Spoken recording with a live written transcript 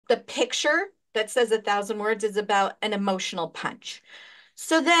the picture that says 1,000 words is about an emotional punch.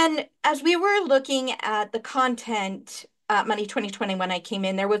 So then, as we were looking at the content at Money 2020 when I came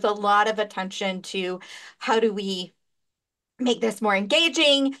in, there was a lot of attention to how do we make this more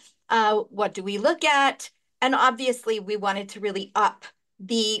engaging? What do we look at? And obviously, we wanted to really up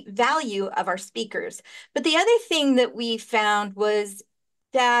the value of our speakers. But the other thing that we found was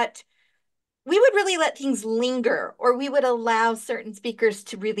that we would really let things linger, or we would allow certain speakers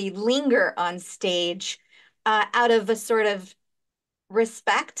to really linger on stage out of a sort of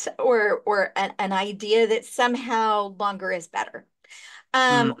respect or an idea that somehow longer is better.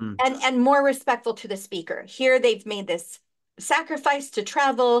 Mm-mm. And more respectful to the speaker. Here they've made this sacrifice to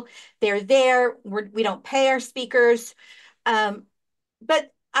travel. They're there. We don't pay our speakers. Um,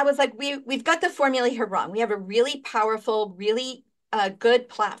 but I was like, we've got the formula here wrong. We have a really powerful, really good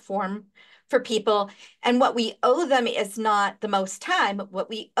platform for people. And what we owe them is not the most time. What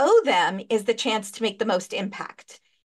we owe them is the chance to make the most impact.